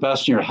you all the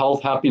best in your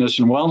health, happiness,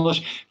 and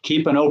wellness.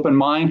 Keep an open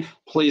mind.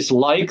 Please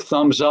like,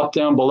 thumbs up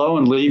down below,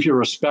 and leave your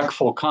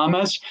respectful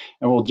comments,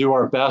 and we'll do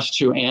our best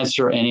to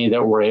answer any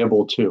that we're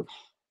able to.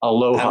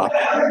 Aloha.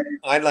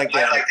 I'd like to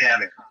add a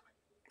comment.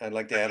 I'd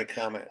like to add a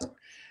comment.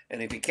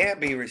 And if you can't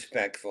be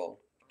respectful,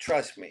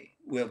 trust me,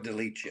 we'll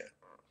delete you.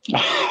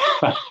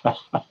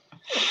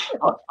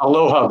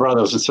 Aloha,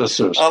 brothers and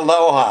sisters.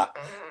 Aloha.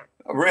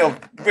 Real,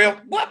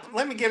 what?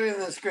 Let me get it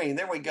in the screen.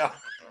 There we go.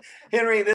 Henry,